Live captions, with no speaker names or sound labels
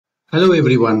Hello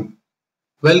everyone.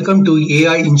 Welcome to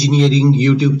AI Engineering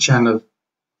YouTube channel.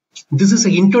 This is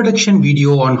an introduction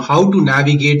video on how to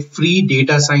navigate free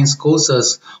data science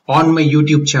courses on my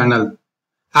YouTube channel,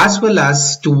 as well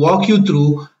as to walk you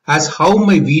through as how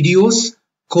my videos,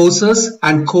 courses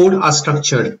and code are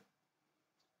structured.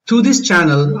 Through this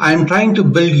channel, I am trying to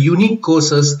build unique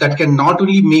courses that can not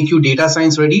only make you data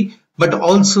science ready, but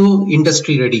also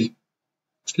industry ready.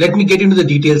 Let me get into the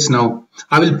details now.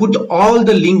 I will put all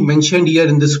the link mentioned here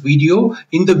in this video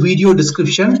in the video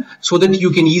description so that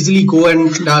you can easily go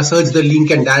and search the link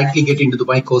and directly get into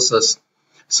my courses.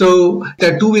 So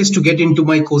there are two ways to get into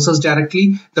my courses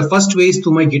directly. The first way is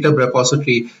through my GitHub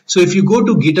repository. So if you go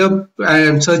to GitHub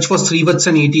and search for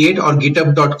Srivatsan88 or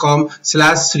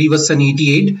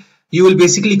github.com/Srivatsan88, you will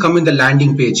basically come in the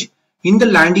landing page. In the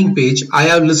landing page, I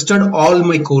have listed all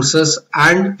my courses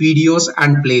and videos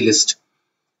and playlist.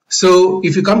 So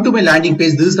if you come to my landing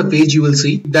page, this is the page you will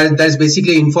see. There's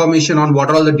basically information on what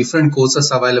are all the different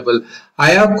courses available.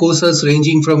 I have courses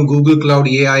ranging from Google Cloud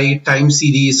AI, time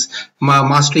series,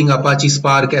 mastering Apache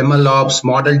Spark, ML Ops,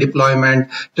 model deployment,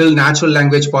 till natural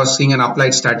language processing and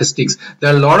applied statistics.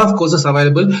 There are a lot of courses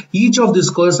available. Each of these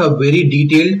courses are very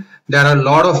detailed. There are a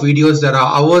lot of videos. There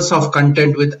are hours of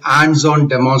content with hands-on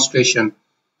demonstration.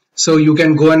 So you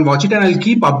can go and watch it, and I'll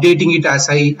keep updating it as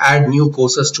I add new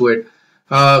courses to it.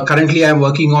 Currently I am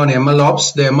working on ML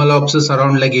Ops. The ML Ops is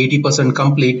around like 80%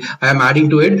 complete. I am adding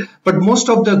to it, but most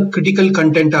of the critical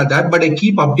content are that, but I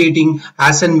keep updating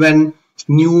as and when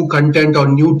new content or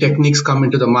new techniques come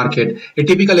into the market. A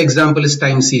typical example is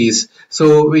time series.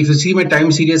 So if you see my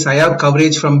time series, I have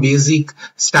coverage from basic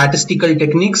statistical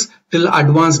techniques till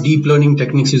advanced deep learning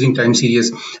techniques using time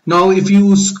series. Now, if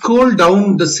you scroll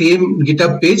down the same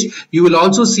GitHub page, you will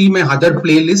also see my other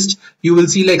playlist. You will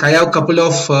see like I have a couple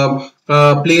of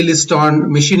playlist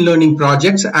on machine learning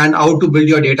projects and how to build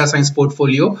your data science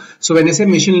portfolio. So when I say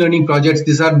machine learning projects,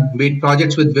 these are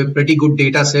projects with pretty good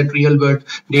data set, real world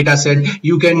data set.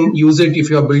 You can use it if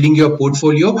you are building your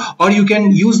portfolio, or you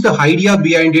can use the idea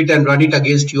behind it and run it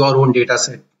against your own data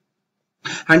set.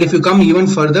 And if you come even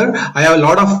further, I have a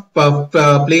lot of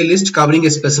playlists covering a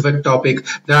specific topic.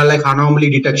 There are like anomaly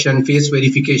detection, face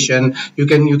verification. You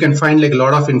can find like a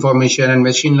lot of information and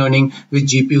machine learning with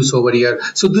GPUs over here.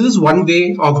 So this is one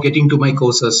way of getting to my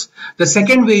courses. The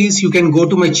second way is you can go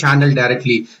to my channel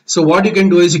directly. So what you can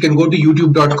do is you can go to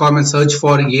youtube.com and search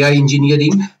for AI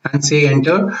Engineering and say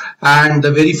enter. And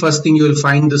the very first thing you will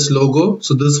find this logo.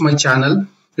 So this is my channel.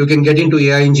 You can get into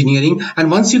AI Engineering, and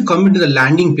once you come into the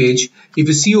landing page, if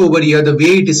you see over here, the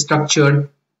way it is structured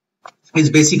is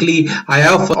basically I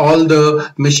have all the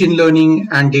machine learning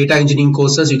and data engineering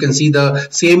courses. You can see the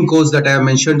same course that I have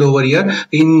mentioned over here.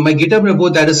 In my GitHub repo,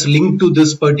 that is linked to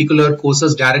this particular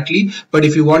courses directly. But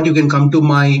if you want, you can come to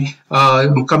my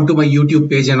YouTube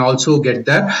page and also get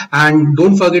there. And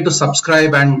don't forget to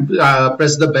subscribe and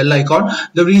press the bell icon.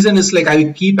 The reason is like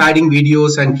I keep adding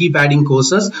videos and keep adding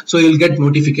courses, so you'll get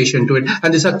notification to it.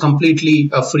 And these are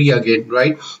completely free again,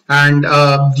 right? And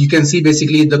you can see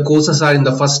basically the courses are in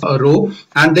the first row.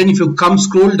 And then if you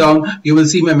scroll down, you will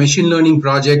see my machine learning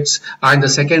projects in the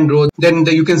second row. Then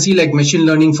you can see like machine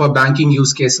learning for banking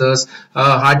use cases,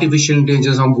 artificial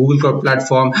intelligence on Google Cloud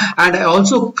platform. And I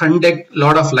also conduct a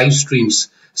lot of live streams.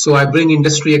 So I bring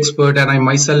industry expert and I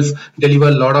myself deliver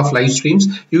a lot of live streams.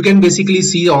 You can basically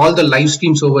see all the live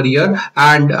streams over here.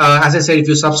 And as I said, if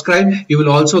you subscribe, you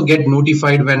will also get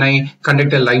notified when I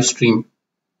conduct a live stream.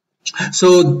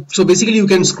 So basically you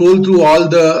can scroll through all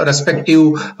the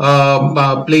respective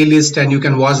playlist and you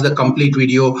can watch the complete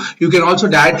video. You can also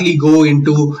directly go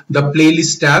into the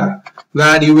playlist tab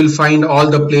where you will find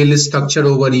all the playlist structure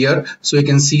over here. So you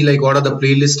can see like what are the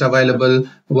playlists available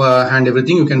and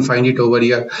everything. You can find it over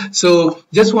here. So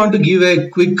just want to give a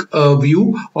quick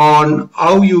view on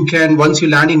how you can, once you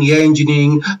land in AI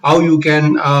engineering, how you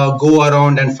can go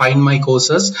around and find my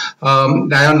courses. I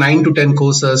have 9 to 10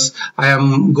 courses. I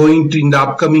am going to, in the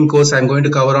upcoming course, I'm going to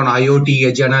cover on IoT,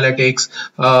 edge analytics,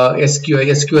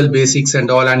 SQL basics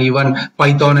and all, and even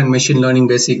Python and machine learning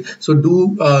basic. So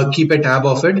do keep a tab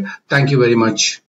of it. Thank you very much.